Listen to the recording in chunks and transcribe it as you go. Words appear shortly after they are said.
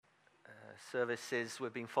services,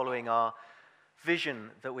 we've been following our vision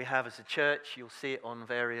that we have as a church. You'll see it on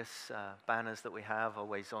various banners that we have,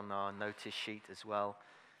 always on our notice sheet as well.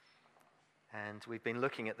 And we've been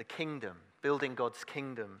looking at the kingdom, building God's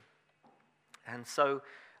kingdom. And so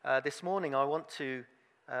this morning I want to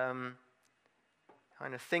kind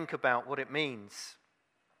of think about what it means,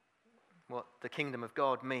 what the kingdom of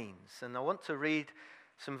God means. And I want to read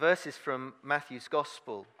some verses from Matthew's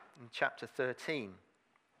Gospel in chapter 13.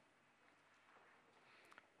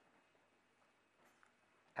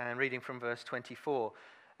 And reading from verse 24.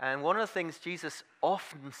 And one of the things Jesus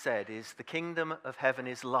often said is, the kingdom of heaven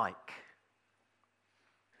is like.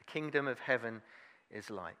 The kingdom of heaven is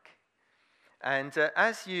like. And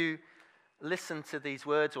as you listen to these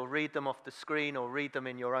words or read them off the screen or read them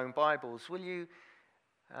in your own Bibles, will you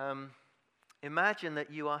imagine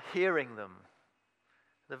that you are hearing them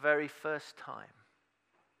the very first time?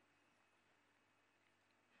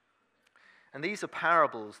 And these are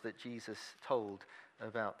parables that Jesus told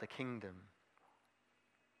about the kingdom.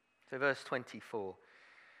 So verse 24.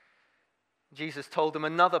 Jesus told them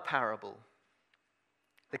another parable.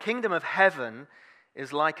 The kingdom of heaven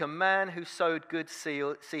is like a man who sowed good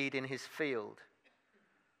seed in his field.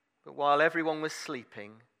 But while everyone was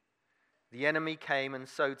sleeping, the enemy came and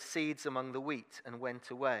sowed seeds among the wheat and went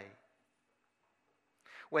away.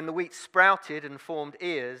 When the wheat sprouted and formed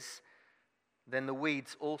ears, then the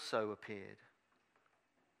weeds also appeared.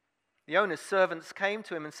 The owner's servants came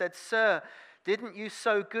to him and said, "Sir, didn't you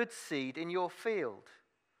sow good seed in your field?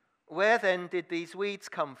 Where then did these weeds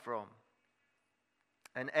come from?"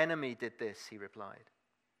 "An enemy did this," he replied.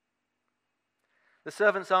 The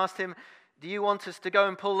servants asked him, "Do you want us to go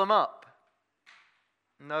and pull them up?"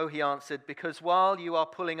 "No," he answered, "because while you are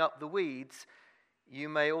pulling up the weeds, you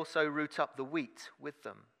may also root up the wheat with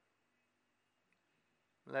them.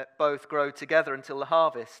 Let both grow together until the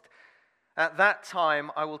harvest. At that time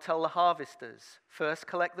I will tell the harvesters, first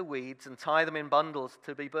collect the weeds and tie them in bundles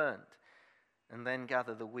to be burnt, and then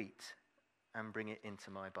gather the wheat and bring it into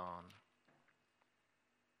my barn."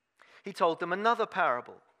 He told them another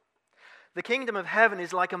parable. The kingdom of heaven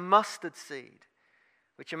is like a mustard seed,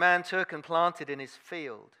 which a man took and planted in his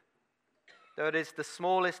field. Though it is the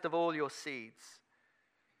smallest of all your seeds,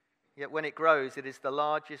 yet when it grows, it is the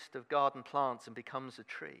largest of garden plants and becomes a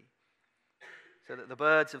tree, so that the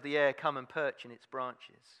birds of the air come and perch in its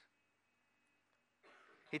branches.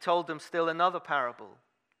 He told them still another parable.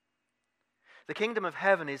 The kingdom of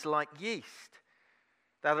heaven is like yeast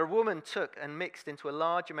that a woman took and mixed into a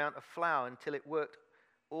large amount of flour until it worked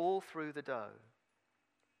all through the dough.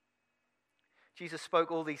 Jesus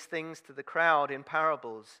spoke all these things to the crowd in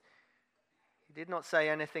parables. He did not say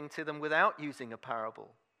anything to them without using a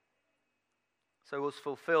parable. So was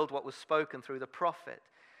fulfilled what was spoken through the prophet.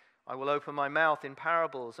 "I will open my mouth in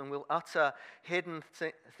parables and will utter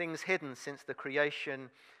things hidden since the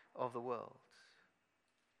creation of the world."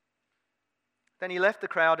 Then he left the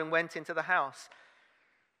crowd and went into the house.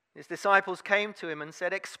 His disciples came to him and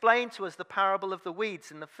said, "Explain to us the parable of the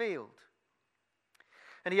weeds in the field."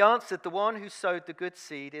 And he answered, "The one who sowed the good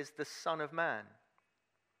seed is the Son of Man.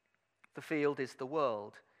 The field is the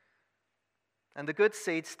world, and the good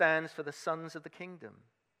seed stands for the sons of the kingdom.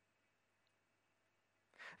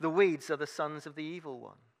 The weeds are the sons of the evil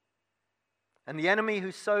one, and the enemy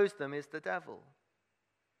who sows them is the devil.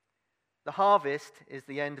 The harvest is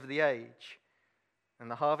the end of the age,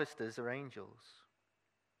 and the harvesters are angels.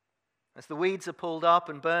 As the weeds are pulled up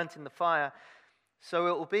and burnt in the fire, so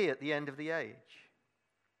it will be at the end of the age.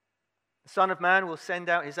 The Son of Man will send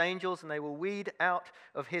out his angels, and they will weed out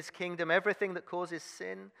of his kingdom everything that causes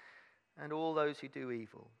sin and all those who do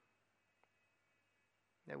evil.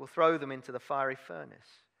 They will throw them into the fiery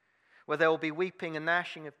furnace, where there will be weeping and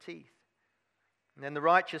gnashing of teeth. And then the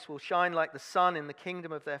righteous will shine like the sun in the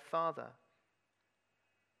kingdom of their Father.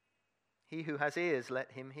 He who has ears,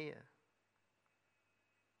 let him hear.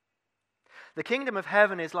 The kingdom of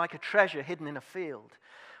heaven is like a treasure hidden in a field.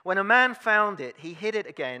 When a man found it, he hid it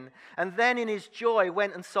again, and then in his joy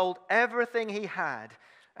went and sold everything he had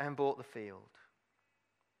and bought the field.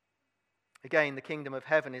 Again, the kingdom of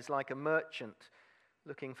heaven is like a merchant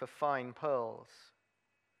looking for fine pearls.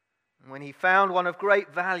 And when he found one of great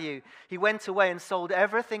value, he went away and sold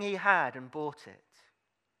everything he had and bought it.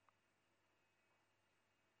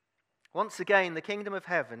 Once again, the kingdom of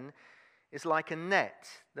heaven is like a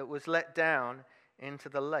net that was let down into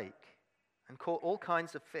the lake and caught all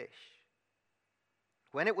kinds of fish.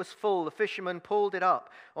 When it was full, the fishermen pulled it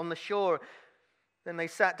up on the shore. Then they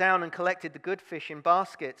sat down and collected the good fish in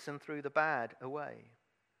baskets and threw the bad away.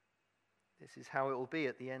 This is how it will be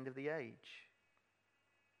at the end of the age.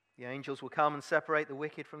 The angels will come and separate the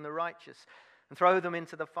wicked from the righteous and throw them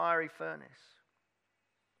into the fiery furnace,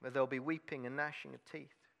 where there'll be weeping and gnashing of teeth.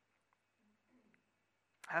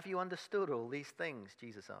 Have you understood all these things?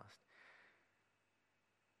 Jesus asked.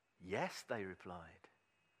 Yes, they replied.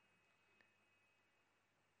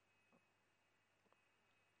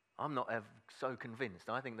 I'm not so convinced.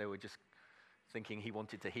 I think they were just thinking he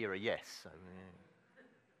wanted to hear a yes. So, yeah.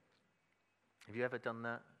 Have you ever done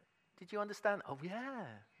that? Did you understand? Oh, yeah.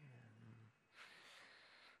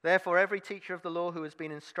 Therefore, every teacher of the law who has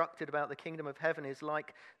been instructed about the kingdom of heaven is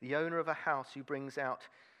like the owner of a house who brings out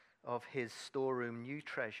of his storeroom new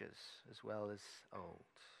treasures as well as old.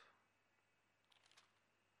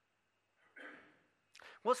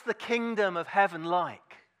 What's the kingdom of heaven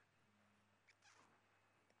like?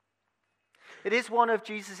 It is one of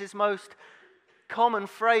Jesus' most common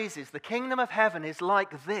phrases. The kingdom of heaven is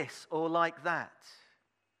like this or like that.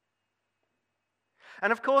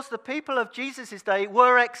 And of course, the people of Jesus' day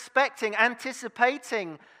were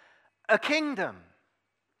anticipating a kingdom.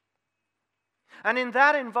 And in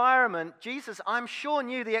that environment, Jesus, I'm sure,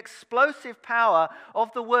 knew the explosive power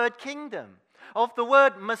of the word kingdom, of the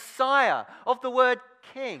word Messiah, of the word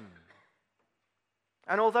king.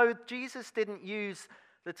 And although Jesus didn't use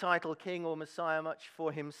the title king or Messiah much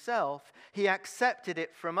for himself, he accepted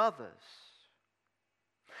it from others.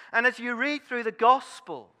 And as you read through the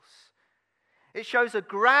Gospels, it shows a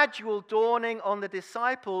gradual dawning on the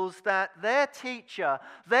disciples that their teacher,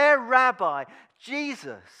 their rabbi,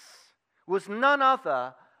 Jesus, was none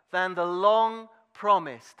other than the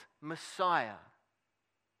long-promised Messiah,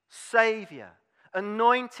 Savior,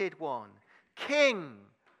 Anointed One, King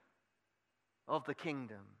of the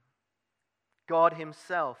kingdom. God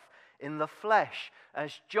himself in the flesh,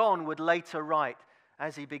 as John would later write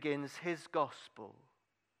as he begins his gospel.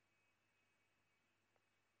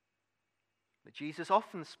 But Jesus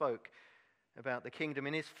often spoke about the kingdom.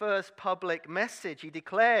 In his first public message, he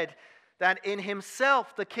declared that in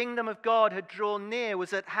himself the kingdom of God had drawn near,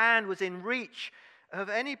 was at hand, was in reach of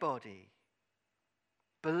anybody.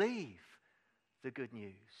 Believe the good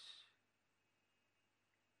news.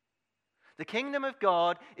 The kingdom of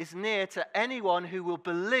God is near to anyone who will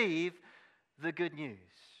believe the good news.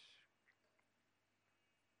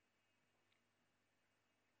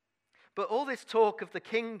 But all this talk of the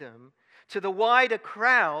kingdom to the wider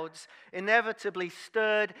crowds inevitably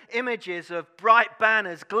stirred images of bright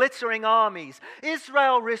banners, glittering armies,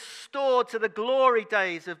 Israel restored to the glory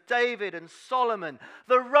days of David and Solomon,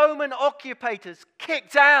 the Roman occupators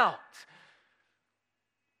kicked out,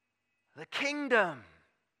 the kingdom.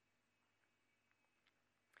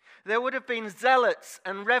 There would have been zealots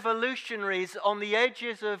and revolutionaries on the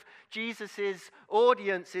edges of Jesus'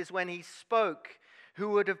 audiences when he spoke, who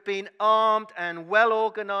would have been armed and well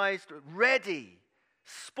organized, ready,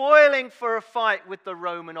 spoiling for a fight with the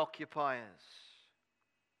Roman occupiers.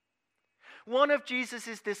 One of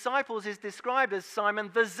Jesus' disciples is described as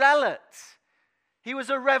Simon the Zealot. He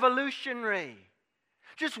was a revolutionary,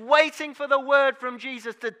 just waiting for the word from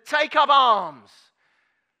Jesus to take up arms.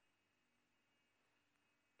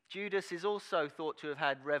 Judas is also thought to have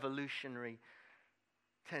had revolutionary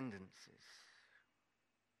tendencies.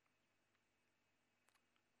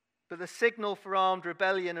 But the signal for armed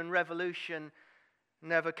rebellion and revolution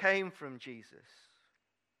never came from Jesus.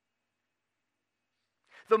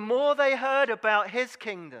 The more they heard about his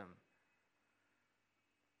kingdom,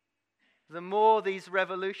 the more these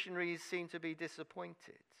revolutionaries seemed to be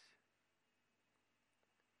disappointed.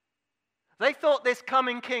 They thought this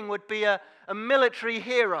coming king would be a military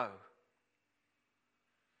hero.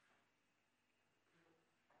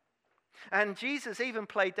 And Jesus even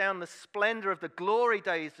played down the splendor of the glory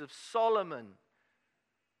days of Solomon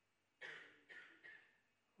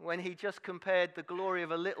when he just compared the glory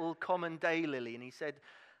of a little common daylily. And he said,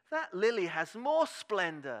 that lily has more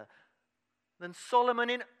splendor than Solomon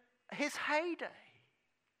in his heyday.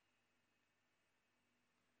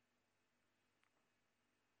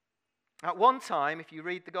 At one time, if you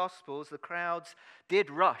read the Gospels, the crowds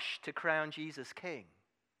did rush to crown Jesus king.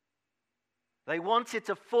 They wanted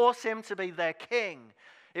to force him to be their king.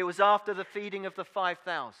 It was after the feeding of the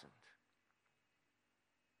 5,000.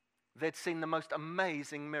 They'd seen the most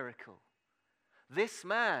amazing miracle. This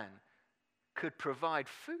man could provide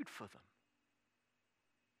food for them.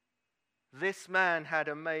 This man had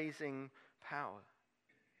amazing power.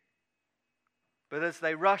 But as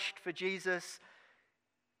they rushed for Jesus,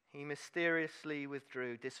 he mysteriously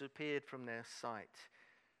withdrew, disappeared from their sight.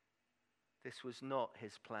 This was not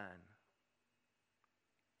his plan.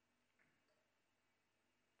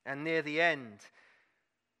 And near the end,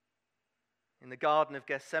 in the Garden of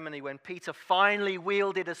Gethsemane when Peter finally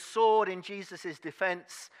wielded a sword in Jesus'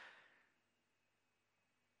 defense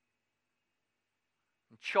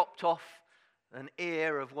and chopped off an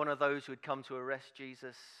ear of one of those who had come to arrest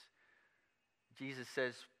Jesus. Jesus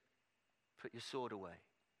says, "Put your sword away."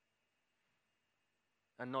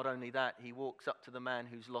 And not only that, he walks up to the man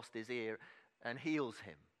who's lost his ear and heals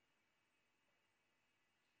him.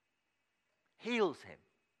 Heals him.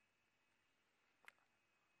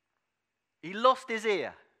 He lost his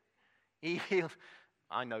ear. He healed.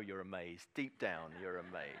 I know you're amazed. Deep down, you're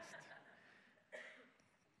amazed.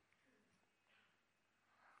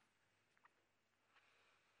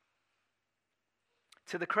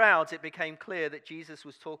 To the crowds, it became clear that Jesus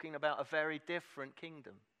was talking about a very different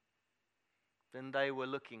kingdom than they were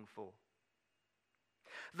looking for.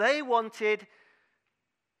 They wanted,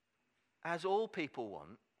 as all people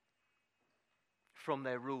want, from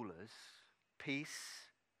their rulers, peace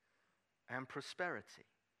and prosperity.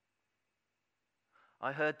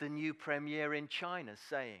 I heard the new premier in China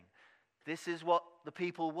saying, this is what the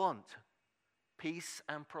people want: peace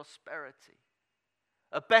and prosperity,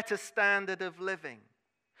 a better standard of living,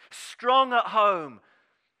 strong at home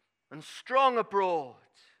and strong abroad,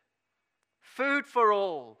 food for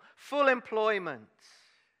all, full employment.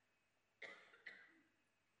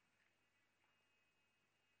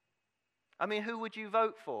 I mean, who would you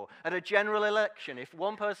vote for at a general election if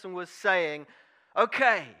one person was saying,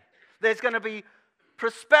 okay, there's going to be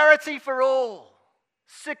prosperity for all,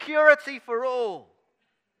 security for all,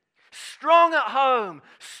 strong at home,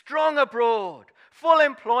 strong abroad, full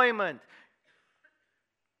employment?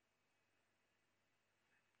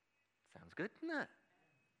 Sounds good, doesn't it?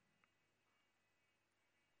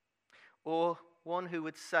 Or one who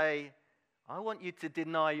would say, I want you to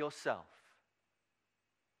deny yourself.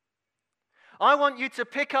 I want you to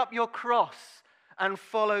pick up your cross and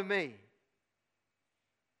follow me.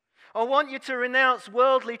 I want you to renounce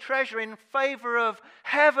worldly treasure in favor of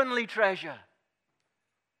heavenly treasure.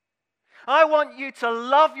 I want you to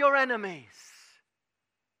love your enemies.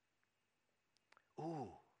 Ooh,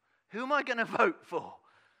 who am I going to vote for?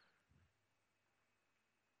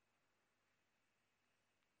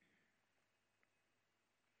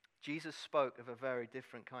 Jesus spoke of a very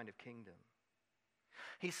different kind of kingdom.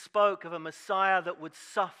 He spoke of a Messiah that would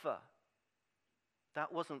suffer.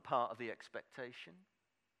 That wasn't part of the expectation.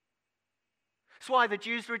 That's why the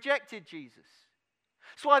Jews rejected Jesus.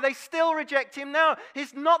 That's why they still reject him now.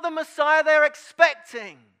 He's not the Messiah they're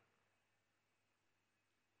expecting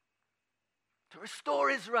to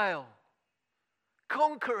restore Israel,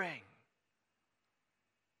 conquering.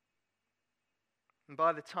 And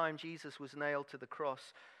by the time Jesus was nailed to the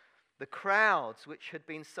cross, the crowds, which had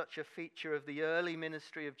been such a feature of the early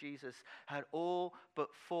ministry of Jesus, had all but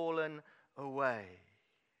fallen away.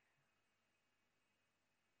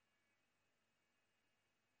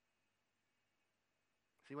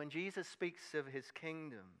 See, when Jesus speaks of his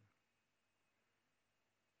kingdom,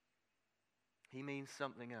 he means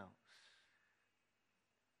something else.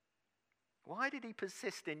 Why did he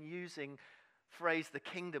persist in using the phrase the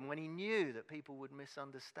kingdom when he knew that people would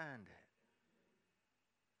misunderstand it?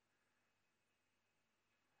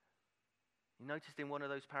 You noticed in one of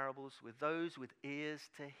those parables, with those with ears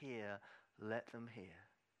to hear, let them hear.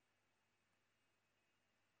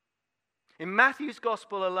 In Matthew's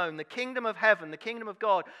gospel alone, the kingdom of heaven, the kingdom of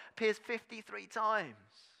God, appears 53 times.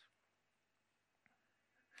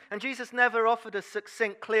 And Jesus never offered a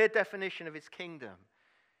succinct, clear definition of his kingdom.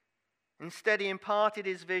 Instead, he imparted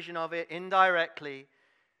his vision of it indirectly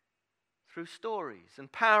through stories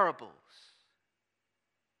and parables.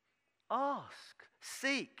 Ask,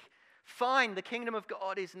 seek, find, the kingdom of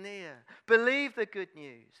God is near. Believe the good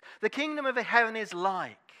news. The kingdom of heaven is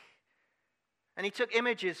like. And he took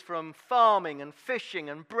images from farming and fishing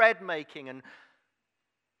and bread making and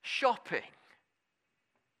shopping.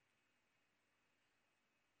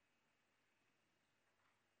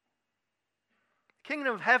 The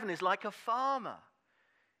kingdom of heaven is like a farmer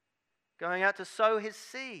going out to sow his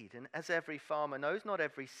seed. And as every farmer knows, not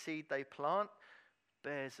every seed they plant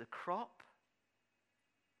bears a crop.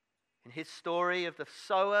 In his story of the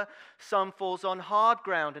sower, some falls on hard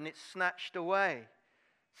ground and it's snatched away.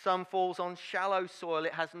 Some falls on shallow soil.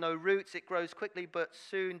 It has no roots. It grows quickly but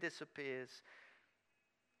soon disappears.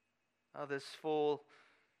 Others fall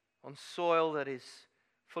on soil that is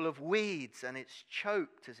full of weeds and it's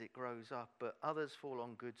choked as it grows up. But others fall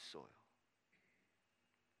on good soil.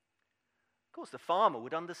 Of course, the farmer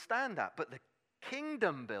would understand that. But the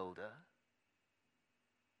kingdom builder,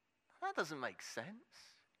 that doesn't make sense.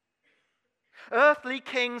 Earthly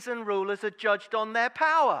kings and rulers are judged on their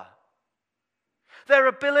power. their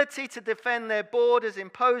ability to defend their borders,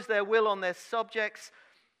 impose their will on their subjects,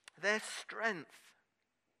 their strength.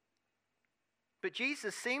 But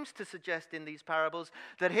Jesus seems to suggest in these parables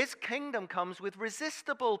that his kingdom comes with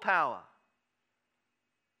resistible power.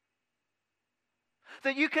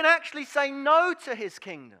 That you can actually say no to his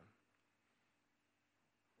kingdom.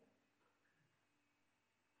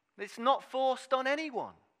 It's not forced on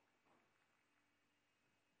anyone.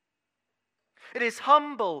 It is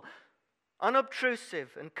humble,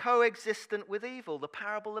 unobtrusive, and coexistent with evil. The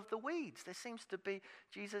parable of the weeds. There seems to be,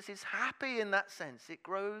 Jesus is happy in that sense. It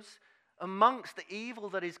grows amongst the evil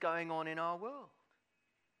that is going on in our world.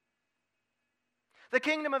 The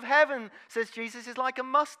kingdom of heaven, says Jesus, is like a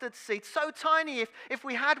mustard seed, so tiny if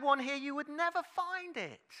we had one here, you would never find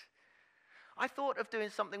it. I thought of doing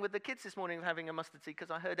something with the kids this morning, having a mustard seed,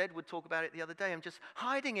 because I heard Edward talk about it the other day. I'm just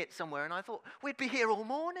hiding it somewhere, and I thought, we'd be here all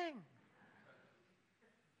morning.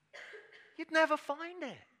 You'd never find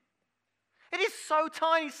it. It is so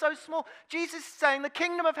tiny, so small. Jesus is saying the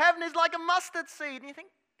kingdom of heaven is like a mustard seed. And you think,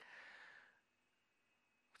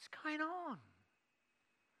 what's going on?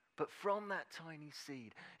 But from that tiny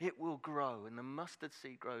seed, it will grow, and the mustard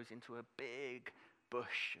seed grows into a big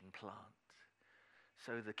bush and plant.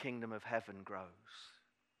 So the kingdom of heaven grows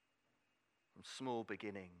from small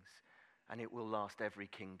beginnings, and it will last every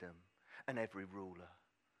kingdom and every ruler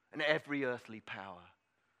and every earthly power,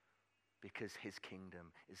 because his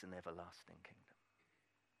kingdom is an everlasting kingdom.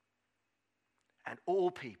 And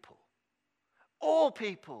all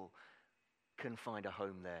people can find a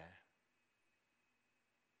home there.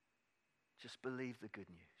 Just believe the good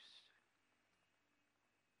news.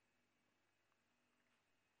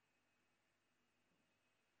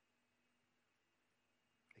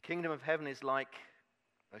 The kingdom of heaven is like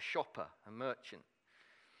a shopper, a merchant.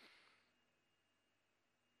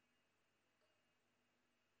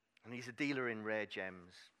 And he's a dealer in rare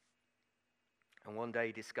gems. And one day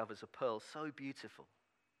he discovers a pearl so beautiful.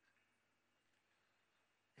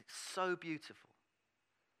 It's so beautiful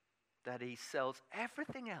that he sells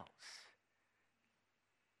everything else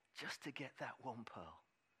just to get that one pearl.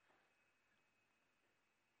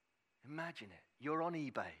 Imagine it. You're on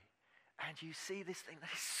eBay and you see this thing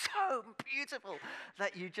that is so beautiful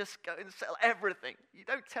that you just go and sell everything. You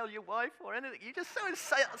don't tell your wife or anything. You just go and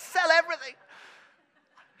sell everything.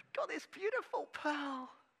 Got this beautiful pearl.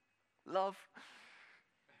 Love.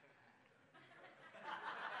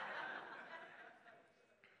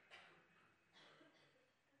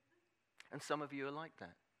 And some of you are like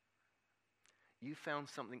that. You found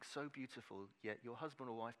something so beautiful, yet your husband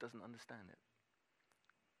or wife doesn't understand it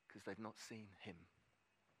because they've not seen him.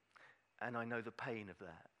 And I know the pain of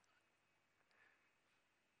that.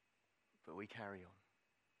 But we carry on.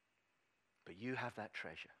 But you have that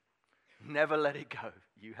treasure. Never let it go.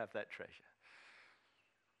 You have that treasure.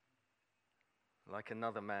 Like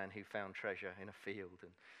another man who found treasure in a field,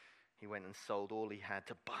 and he went and sold all he had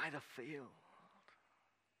to buy the field.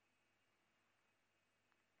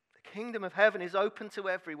 The kingdom of heaven is open to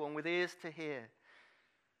everyone with ears to hear.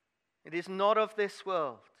 It is not of this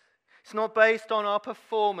world. It's not based on our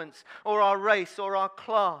performance or our race or our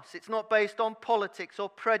class. It's not based on politics or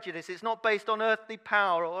prejudice. It's not based on earthly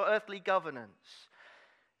power or earthly governance.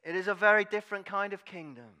 It is a very different kind of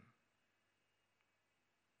kingdom.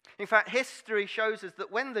 In fact, history shows us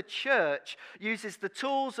that when the church uses the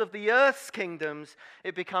tools of the earth's kingdoms,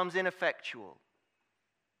 it becomes ineffectual.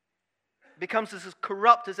 It becomes as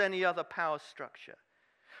corrupt as any other power structure.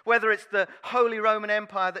 Whether it's the Holy Roman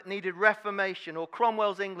Empire that needed reformation, or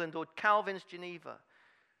Cromwell's England, or Calvin's Geneva.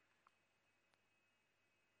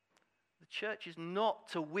 The church is not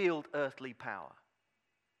to wield earthly power.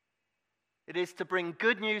 It is to bring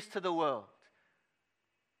good news to the world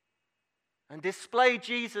and display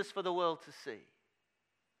Jesus for the world to see.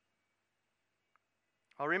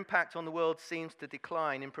 Our impact on the world seems to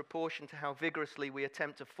decline in proportion to how vigorously we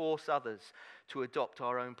attempt to force others to adopt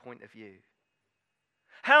our own point of view.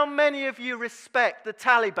 How many of you respect the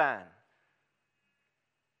Taliban?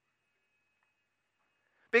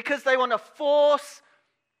 Because they want to force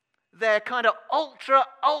their kind of ultra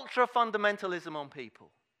fundamentalism on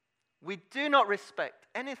people. We do not respect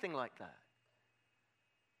anything like that.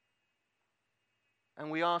 And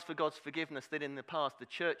we ask for God's forgiveness that in the past the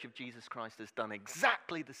Church of Jesus Christ has done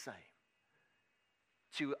exactly the same.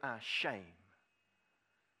 To our shame.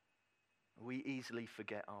 We easily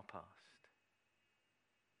forget our past.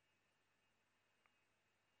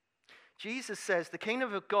 Jesus says the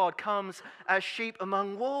kingdom of God comes as sheep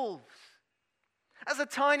among wolves, as a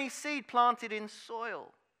tiny seed planted in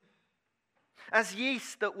soil, as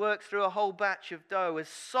yeast that works through a whole batch of dough, as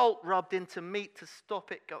salt rubbed into meat to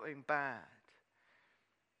stop it going bad.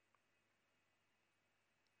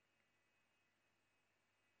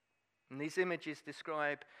 And these images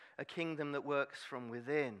describe a kingdom that works from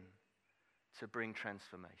within to bring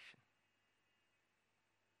transformation.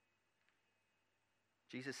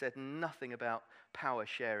 Jesus said nothing about power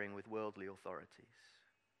sharing with worldly authorities.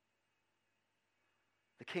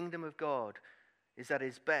 The kingdom of God is at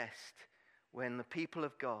its best when the people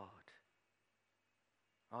of God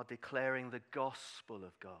are declaring the gospel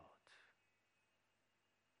of God.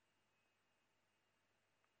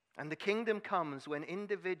 And the kingdom comes when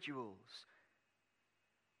individuals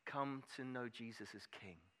come to know Jesus as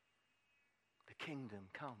King. The kingdom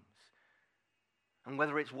comes. And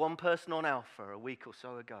whether it's one person on Alpha a week or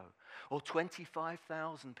so ago, or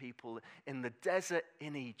 25,000 people in the desert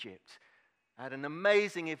in Egypt at an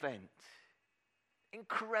amazing event,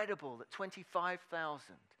 incredible that 25,000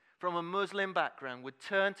 from a Muslim background would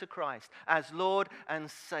turn to Christ as Lord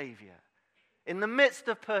and Savior in the midst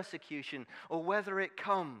of persecution, or whether it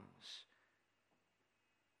comes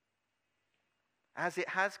as it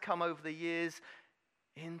has come over the years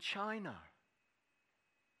in China,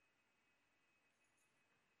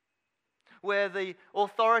 where the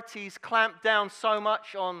authorities clamped down so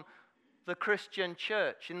much on the Christian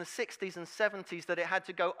church in the 60s and 70s that it had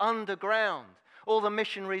to go underground. All the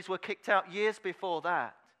missionaries were kicked out years before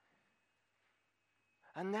that.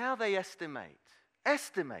 And now they estimate,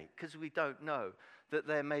 because we don't know, that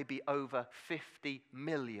there may be over 50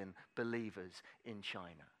 million believers in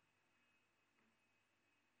China.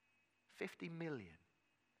 50 million.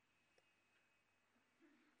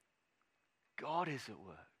 God is at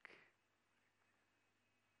work.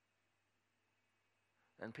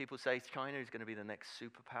 And people say China is going to be the next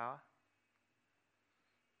superpower.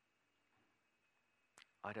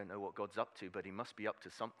 I don't know what God's up to, but he must be up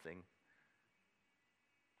to something.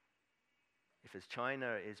 If as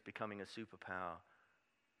China is becoming a superpower,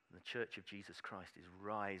 the Church of Jesus Christ is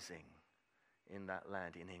rising in that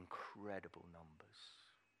land in incredible numbers.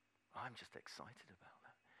 I'm just excited about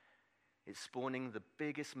that. It's spawning the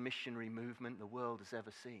biggest missionary movement the world has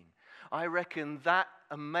ever seen. I reckon that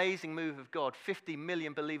amazing move of God, 50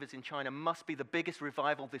 million believers in China, must be the biggest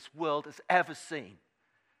revival this world has ever seen.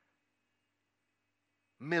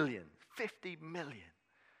 Million, 50 million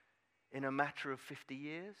in a matter of 50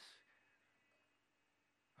 years.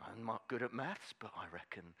 I'm not good at maths, but I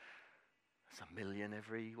reckon that's a million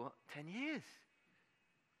every, 10 years.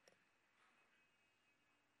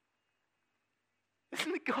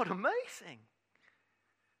 Isn't God amazing?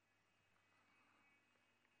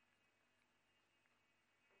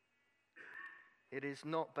 It is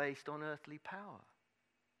not based on earthly power.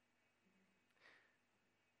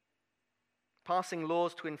 Passing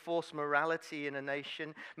laws to enforce morality in a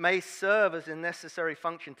nation may serve as a necessary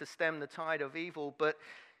function to stem the tide of evil, but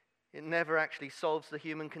it never actually solves the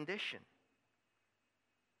human condition.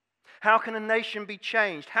 How can a nation be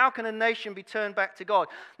changed? How can a nation be turned back to God?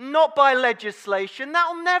 Not by legislation.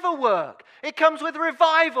 That'll never work. It comes with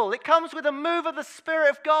revival. It comes with a move of the Spirit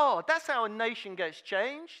of God. That's how a nation gets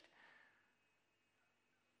changed.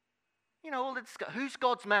 You know, all the discussion. Who's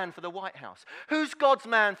God's man for the White House? Who's God's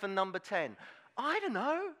man for number 10? I don't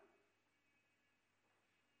know.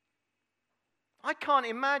 I can't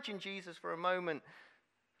imagine Jesus for a moment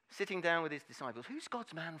sitting down with his disciples. Who's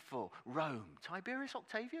God's man for Rome? Tiberius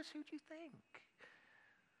Octavius? Who do you think?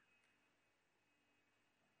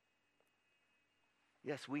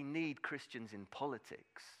 Yes, we need Christians in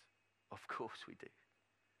politics. Of course we do.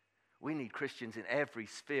 We need Christians in every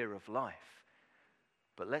sphere of life.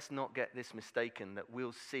 But let's not get this mistaken that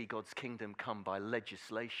we'll see God's kingdom come by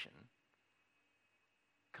legislation.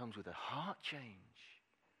 It comes with a heart change.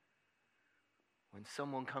 When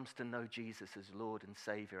someone comes to know Jesus as Lord and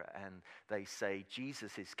Savior and they say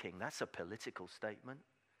Jesus is King, that's a political statement.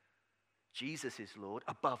 Jesus is Lord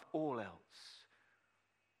above all else.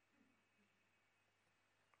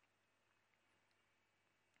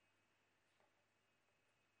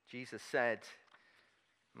 Jesus said,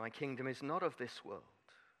 "My kingdom is not of this world."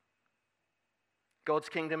 God's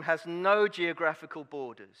kingdom has no geographical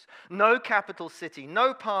borders, no capital city,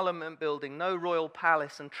 no parliament building, no royal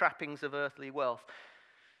palace and trappings of earthly wealth.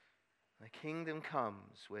 The kingdom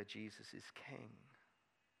comes where Jesus is king.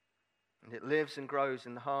 And it lives and grows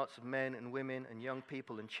in the hearts of men and women and young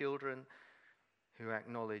people and children who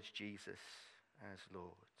acknowledge Jesus as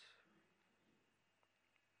Lord.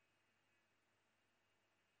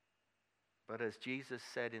 But as Jesus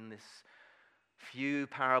said in this few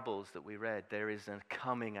parables that we read, there is a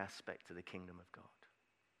coming aspect to the kingdom of God.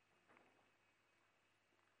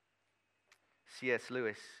 C.S.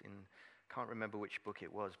 Lewis, can't remember which book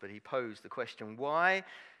it was, but he posed the question, why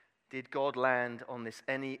did God land on this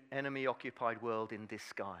enemy-occupied world in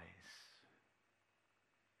disguise?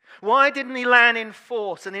 Why didn't he land in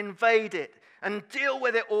force and invade it and deal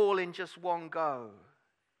with it all in just one go?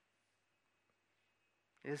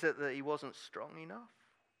 Is it that he wasn't strong enough?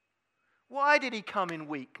 Why did he come in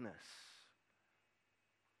weakness?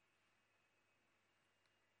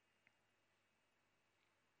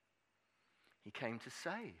 He came to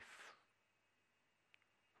save.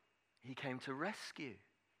 He came to rescue.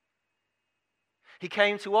 He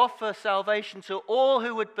came to offer salvation to all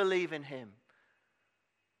who would believe in him.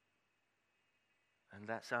 And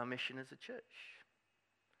that's our mission as a church.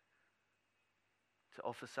 To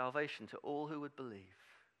offer salvation to all who would believe.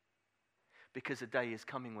 Because a day is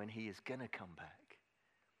coming when he is going to come back.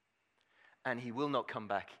 And he will not come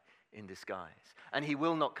back in disguise. And he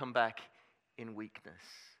will not come back in weakness,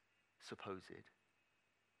 supposed.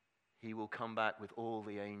 He will come back with all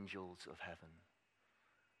the angels of heaven.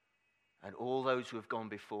 And all those who have gone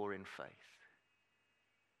before in faith.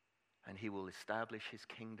 And he will establish his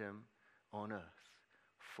kingdom on earth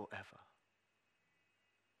forever.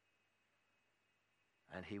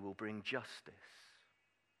 And he will bring justice.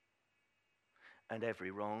 And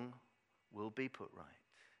every wrong will be put right.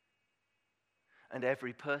 And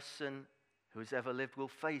every person who has ever lived will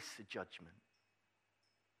face a judgment.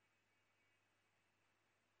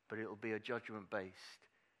 But it will be a judgment based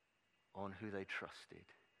on who they trusted.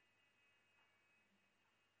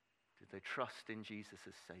 Did they trust in Jesus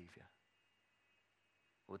as Savior?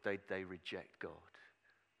 Or did they reject God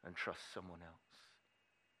and trust someone else?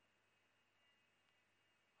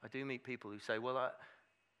 I do meet people who say, well,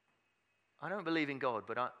 I don't believe in God,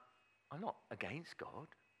 but I'm not against God.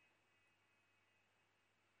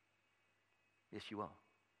 Yes, you are.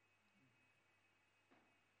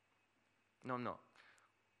 No, I'm not.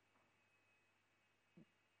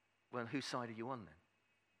 Well, whose side are you on then?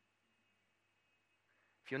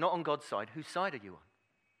 If you're not on God's side, whose side are you on?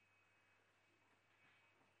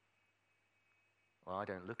 Well, I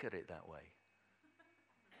don't look at it that way.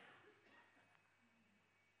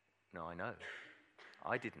 No, I know.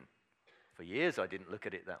 I didn't. For years I didn't look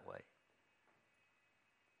at it that way.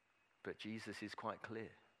 But Jesus is quite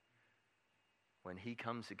clear. When he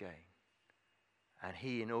comes again and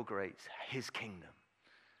he inaugurates his kingdom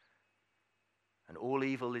and all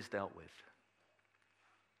evil is dealt with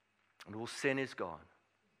and all sin is gone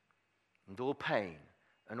and all pain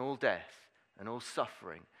and all death and all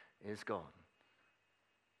suffering is gone,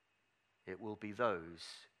 it will be those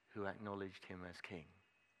who acknowledged him as king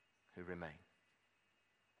who remain.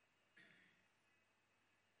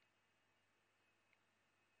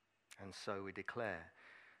 And so we declare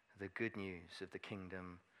the good news of the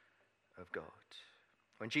kingdom of God.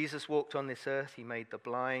 When Jesus walked on this earth, he made the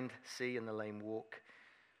blind see and the lame walk.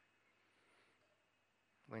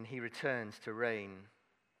 When he returns to reign,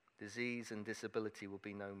 disease and disability will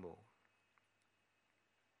be no more.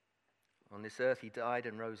 On this earth he died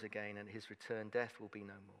and rose again, and at his return death will be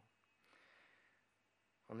no more.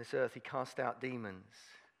 On this earth he cast out demons.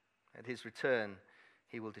 At his return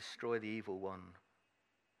he will destroy the evil one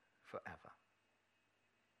forever.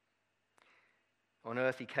 On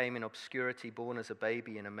earth he came in obscurity, born as a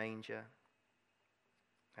baby in a manger.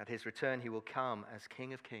 At his return he will come as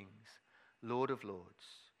King of Kings, Lord of Lords,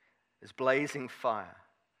 as blazing fire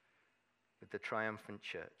with the triumphant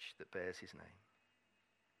church that bears his name.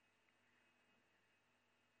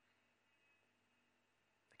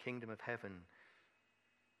 The kingdom of heaven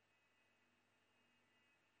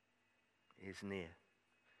is near.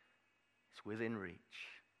 It's within reach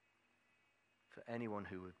for anyone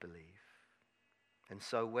who would believe. And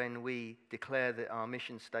so when we declare that our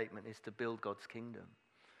mission statement is to build God's kingdom,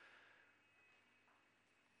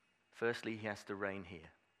 firstly, he has to reign here.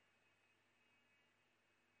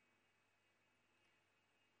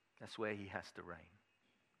 That's where he has to reign.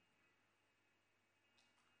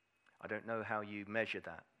 I don't know how you measure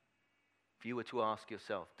that. If you were to ask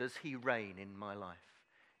yourself, does he reign in my life?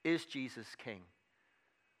 Is Jesus king?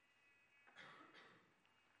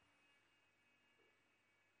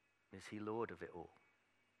 Is he Lord of it all?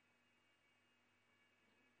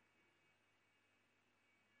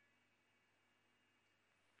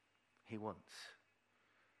 He wants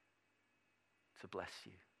to bless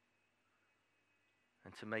you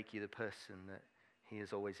and to make you the person that he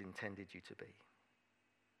has always intended you to be.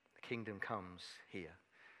 The kingdom comes here,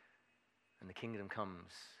 and the kingdom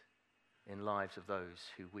comes in lives of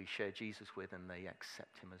those who we share Jesus with and they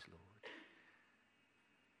accept him as Lord.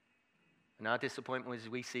 And our disappointment is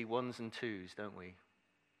we see ones and twos, don't we?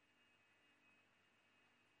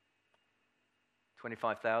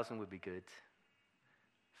 25,000 would be good.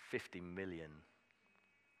 50 million.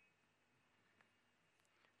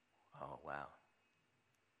 Oh, wow.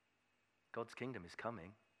 God's kingdom is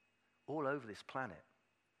coming. all over this planet,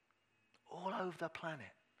 all over the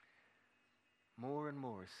planet, more and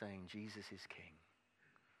more is saying Jesus is King,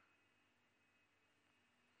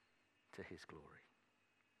 to his glory.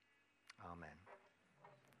 Amen.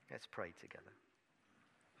 Let's pray together.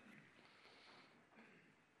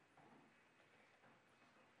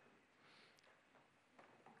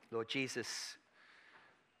 Lord Jesus,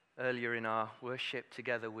 earlier in our worship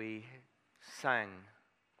together we sang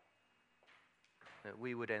that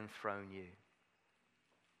we would enthrone you.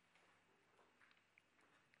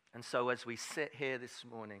 And so as we sit here this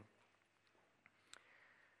morning,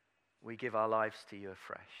 we give our lives to you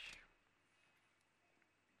afresh.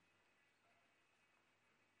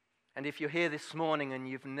 And if you're here this morning and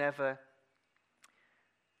you've never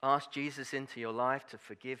asked Jesus into your life to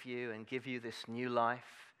forgive you and give you this new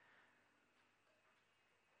life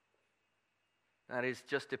that is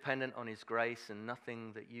just dependent on his grace and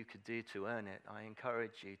nothing that you could do to earn it, I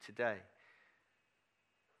encourage you today.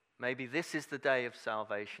 Maybe this is the day of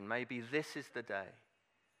salvation. Maybe this is the day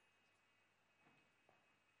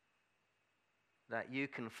that you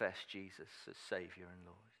confess Jesus as Savior and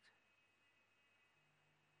Lord.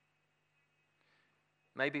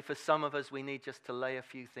 Maybe for some of us we need just to lay a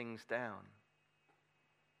few things down,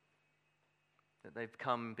 that they've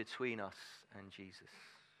come between us and Jesus.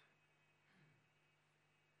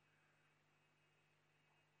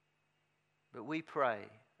 But we pray,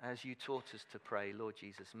 as you taught us to pray, Lord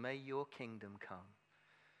Jesus, may your kingdom come.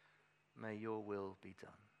 May your will be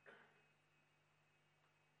done.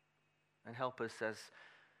 And help us as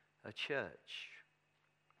a church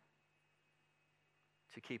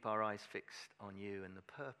to keep our eyes fixed on you and the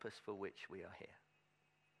purpose for which we are here.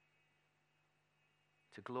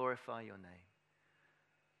 To glorify your name.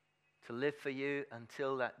 To live for you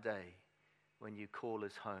until that day when you call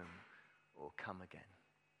us home or come again.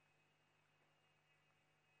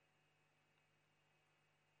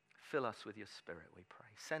 Fill us with your Spirit, we pray.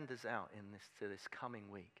 Send us out to this coming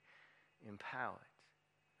week, empowered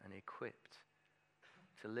and equipped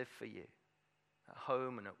to live for you, at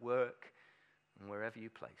home and at work and wherever you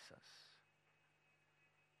place us.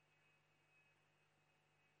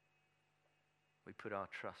 We put our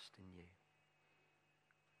trust in you.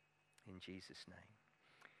 In Jesus'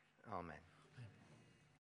 name, amen.